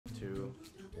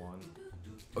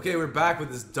Okay, we're back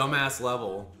with this dumbass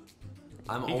level.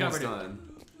 I'm almost done.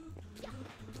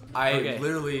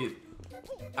 Literally,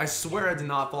 I swear I did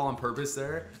not fall on purpose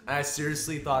there, and I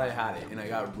seriously thought I had it, and I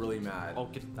got really mad. Oh,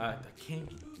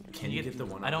 can you get the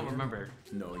one? I don't remember.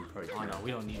 No, you probably can't. Oh no,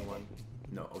 we don't need one.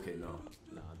 No, okay, no.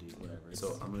 No, dude, whatever.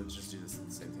 So I'm gonna just do this the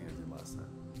same thing I did last time.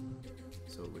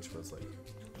 So which was like,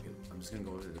 okay, I'm just gonna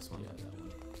go over to this one. Yeah, that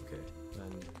one. Okay.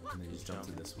 And then just jump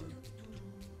to this one.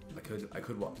 I could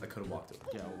have walked over.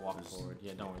 Yeah, walk forward.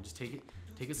 Yeah, don't worry. Just take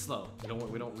it slow.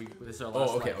 This is our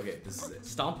last okay, life. okay, this is it.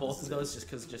 Stomp both of those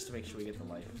just to make sure we get the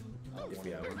life. If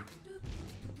we have one.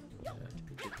 Yeah.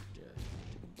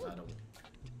 I don't.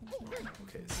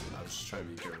 Okay, so I was just trying to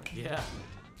be careful. Yeah.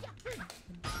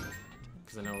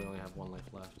 Because I know we only have one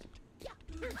life left.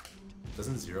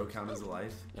 Doesn't 0 count as a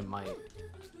life? It might.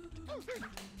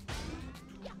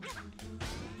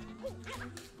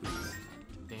 Please.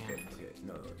 Damn. Okay,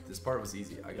 no, this part was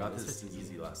easy. I got this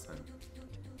easy last time.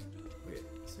 Okay,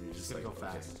 so you're just like, go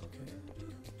fast. Okay.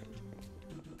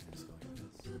 Just go like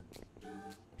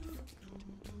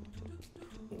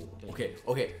this.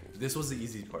 Okay, this was the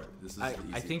easy part. This is the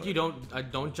easy I think part.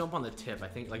 you don't jump on the tip. I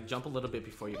think like jump a little bit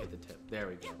before you hit the tip. There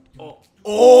we go.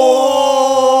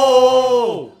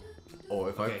 Oh,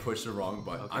 if I push the wrong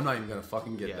button, I'm not even gonna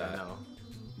fucking get that.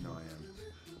 No, I am.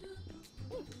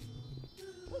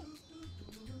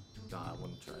 No, I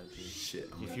wouldn't try it, dude. Shit.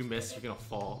 If you miss, you're gonna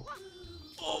fall.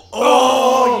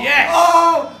 Oh yes!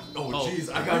 Oh jeez,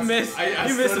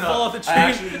 You missed and fall off the tree. I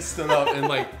actually just stood up and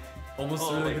like almost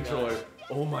threw the controller.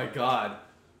 Oh my god.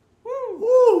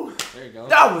 Woo! There you go.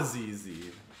 That was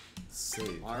easy.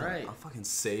 Save. Alright. I'll fucking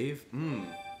save.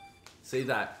 Save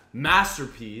that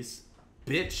masterpiece,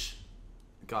 bitch.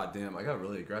 God damn, I got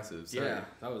really aggressive. Sorry. Yeah,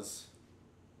 that was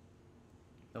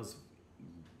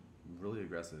really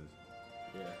aggressive.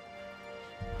 Yeah.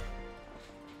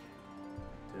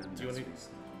 Do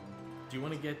you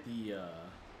want to get the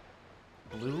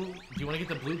blue? Do you want to get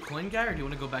the blue coin guy, or do you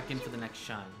want to go back in for the next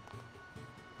shine?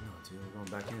 No, dude, I'm going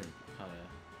back in. Oh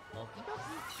yeah.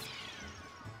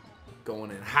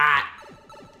 Going in hot.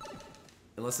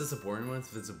 Unless it's a boring one.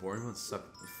 If it's a boring one,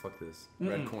 fuck this.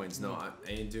 Red coins. No, I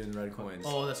ain't doing red coins.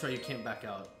 Oh, that's right. You can't back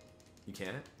out. You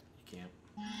can't? You can't.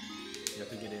 You have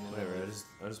to get in. Whatever.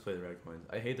 I just play the red coins.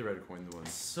 I hate the red coin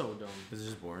ones. So dumb. It's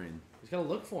just boring. You just gotta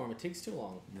look for them. It takes too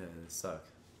long. Yeah, they suck.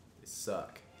 They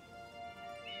suck.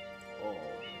 Oh my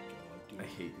god, dude. I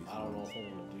hate these. I don't know if I'm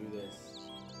gonna do this.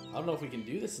 I don't know if we can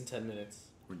do this in 10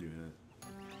 minutes. We're doing it.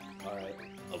 All right.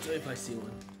 I'll tell you if I see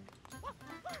one.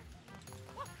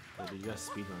 Oh, dude, you gotta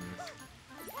speedrun this.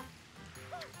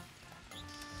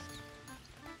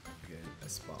 Okay, I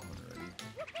spot one already.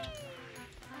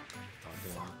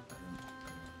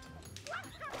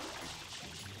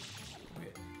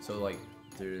 Okay, so like,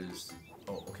 there's.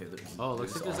 Oh, okay. Oh,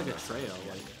 looks like there's like a trail.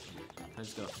 Like, I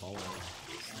just gotta follow it.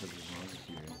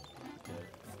 Here. Okay.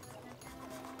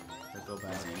 I'll go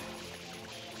back.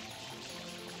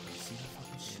 See that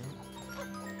fucking shit?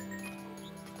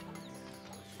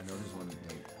 I know there's one like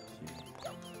here.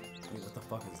 Wait, what the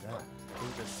fuck is that? I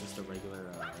think that's just a regular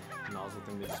nozzle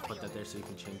thing. They just put that there so you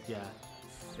can change. Yeah.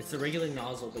 It's the regular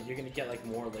nozzle, but you're gonna get like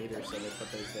more later, so they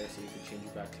put those there so you can change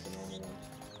it back to the normal one.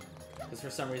 Because for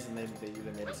some reason they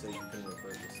either made it so you can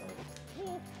reverse yourself.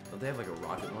 Don't they have like a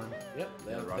rocket one? Yep,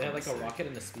 they have like a rocket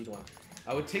and a speed one.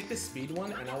 I would take the speed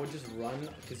one and I would just run,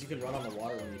 because you can run on the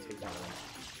water when you take that one.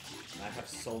 And I have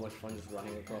so much fun just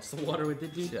running across the water with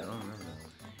it, dude. Shit, I don't remember that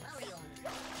one.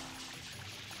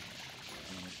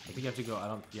 I think you have to go,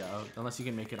 unless you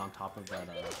can make it on top of that,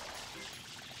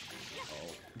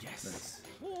 Oh, yes! Nice.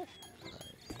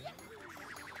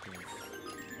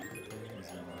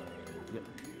 Yep.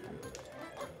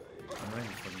 I'm ready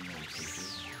for the next picture.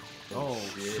 Oh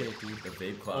shit, dude. The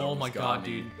vape cloud. Oh my god,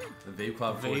 dude. The vape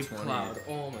cloud. Vape 420. cloud.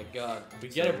 Oh my god. We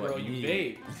get it, bro. You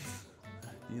vape.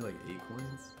 You need like 8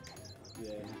 coins?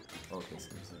 Yeah. Oh, okay, so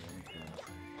there's like 1 coin.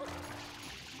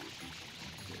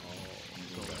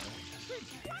 Go back.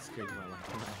 Scared my life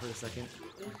out for a second.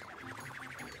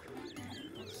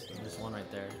 There's one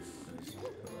right there.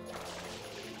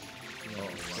 Oh,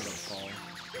 it's gonna fall.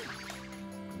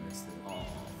 I missed it. Oh.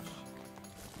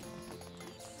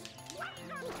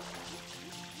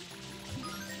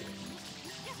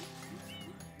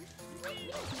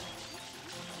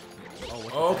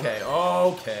 Okay.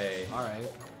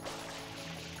 Alright.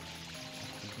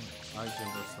 Alright,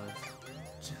 Jimbo Slice.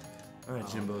 Alright,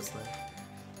 Jimbo Slice.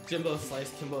 Jimbo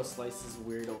Slice, Kimbo Slice's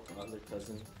weird other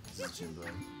cousin. This is Jimbo.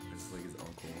 This is like his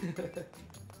uncle.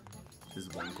 His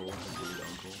uncle, his weird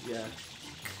uncle. Yeah.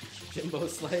 Jimbo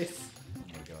Slice. Oh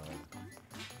my god.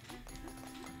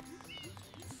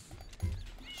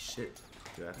 Shit.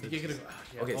 Do I have to? You get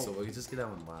Okay, so we can just get that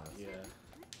one last. Yeah.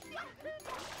 I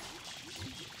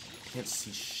can't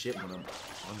see shit when I'm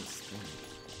on this thing.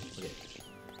 Okay.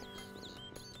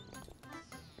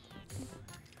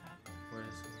 Where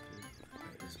is it?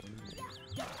 Alright, this one.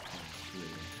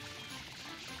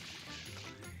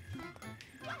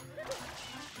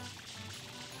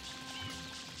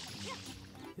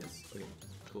 Yes. Okay.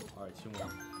 Cool. Alright, 2 more.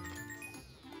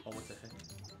 Oh, what the heck?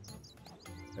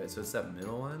 Alright, so it's that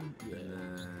middle one. Yeah. And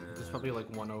then... There's probably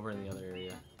like one over in the other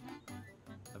area.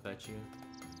 I bet you.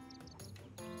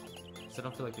 So I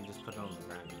don't feel like they just put it on the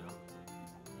ground, you know?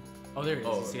 Oh, there it is.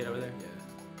 Oh, You see it over there?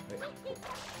 Yeah. Right, cool.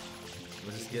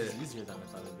 We'll just get it. It's easier than I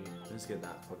thought it'd be. We'll just get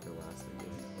that fucking last thing.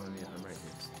 Well, I mean, I'm right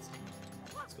here. So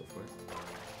let's go for it.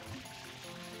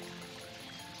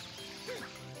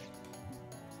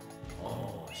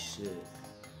 Oh, shit.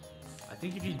 I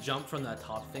think if you jump from that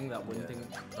top thing, that wooden Yeah. thing,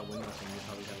 the window thing, you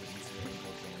probably got an easier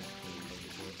angle than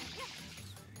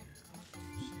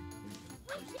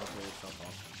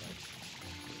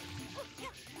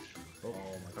Oh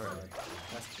my god.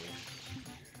 That's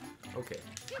cool. Okay.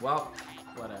 Well,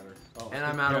 Whatever. Oh, and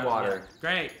I'm out of water. Yeah.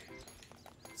 Great.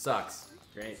 Sucks.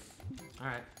 Great.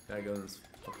 Alright. Gotta go in this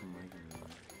fucking mic.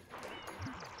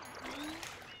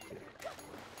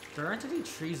 There aren't any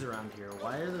trees around here.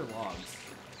 Why are there logs?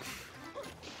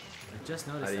 I just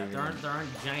noticed that. There aren't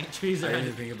giant trees I around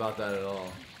didn't even think about that at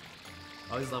all.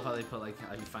 I always love how they put like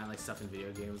how you find like stuff in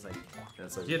video games like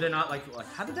That's like, yeah, they're not like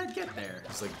how did that get there?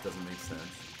 just like doesn't make sense.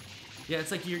 Yeah,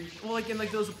 it's like you're well like in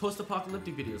like those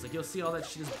post-apocalyptic videos, like you'll see all that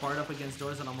shit is barred up against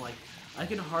doors, and I'm like, I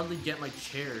can hardly get my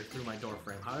chair through my door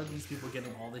frame. How are these people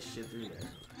getting all this shit through there?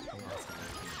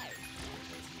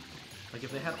 Like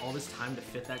if they had all this time to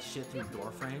fit that shit through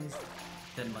door frames,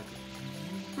 then like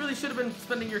really should have been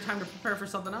spending your time to prepare for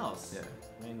something else. Yeah.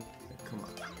 I mean, Come on.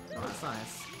 no, it's not.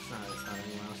 It's not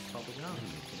anyone else's fault but your own.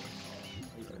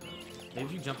 Maybe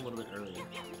if you jump a little bit earlier,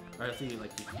 or if you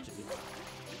like you.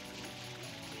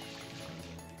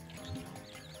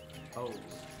 Oh.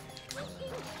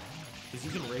 Because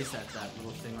you can raise that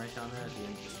little thing right down there at the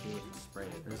end of the screen if you spray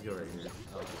it. Let's go right here.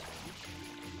 Oh.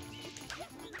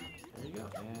 There you go.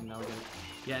 And now we gotta...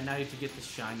 Yeah, now you have to get the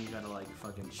shine, you gotta like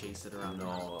fucking chase it around.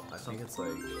 No, I think it's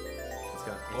like... It's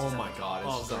got... It's Oh just my on- god,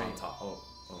 it's oh, just on great. top. Oh.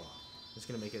 It's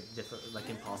gonna make it like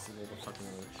impossible to fucking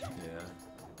reach. Yeah.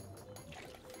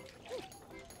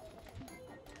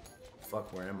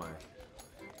 Fuck, where am I?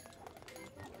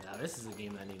 Yeah, this is a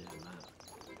game that needed a map.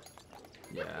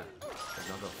 Yeah. It's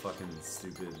not the fucking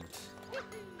stupid...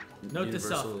 Note to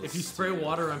self, Universal if you spray Studio.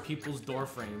 water on people's door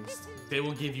frames, they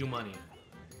will give you money.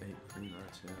 Hey, pretty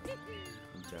much, yeah.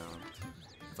 I'm down.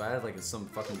 If I had like some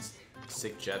fucking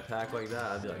sick jetpack like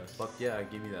that, I'd be like, fuck yeah,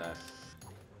 give me that.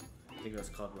 I think that's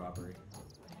called robbery.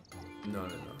 No,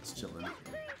 it's chilling.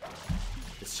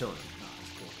 It's chilling. No,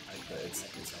 it's cool. Yeah,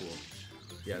 it's cool.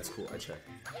 Yeah, it's cool. I checked.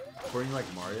 According to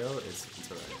like Mario, it's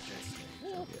alright.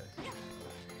 Yeah.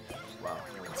 Wow,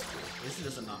 that's cool. At least it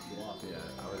doesn't knock you off. Yeah,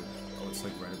 I would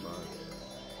like right above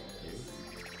you.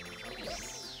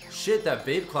 Shit, that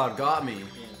Vape Cloud got me.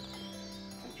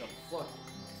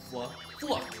 Fluck.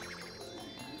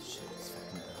 Shit, it's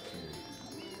fucking back here.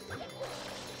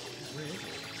 Where is it?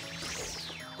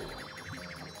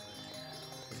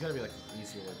 There's gotta be like an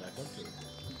easier way back up to it.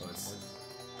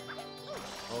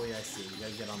 Oh yeah, I see. You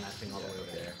gotta get on that thing all the way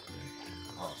over there.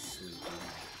 Oh, sweet.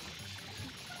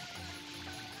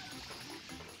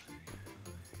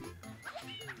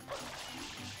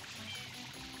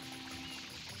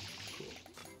 Dude.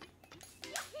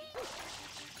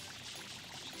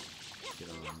 Get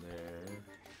on there.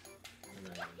 And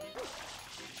then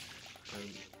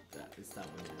it's that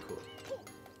one. Cool.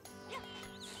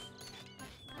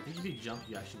 I think if you jump,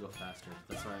 you actually go faster.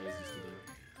 That's what I used to do.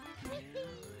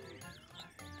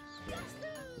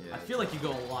 Yeah. I feel like you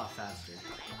go a lot faster.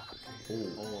 Oh.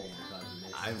 Oh my god, you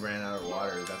missed. I ran out of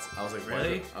water. I was like,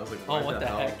 Really? I was like, Oh, why what the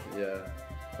hell? heck? Yeah.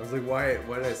 I was like, why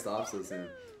did I stop so soon?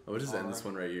 I'll just end this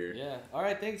one right here. Yeah. All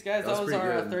right. Thanks, guys. That was That was pretty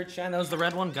our good. third shine. That was the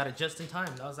red one. Got it just in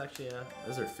time. That was actually a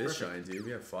Those are fish Perfect. shine, dude.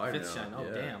 We have 5 fifth now. shine. Oh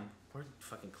Yeah. damn. We're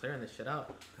fucking clearing this shit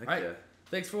out. Heck All right. yeah.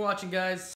 Thanks for watching, guys.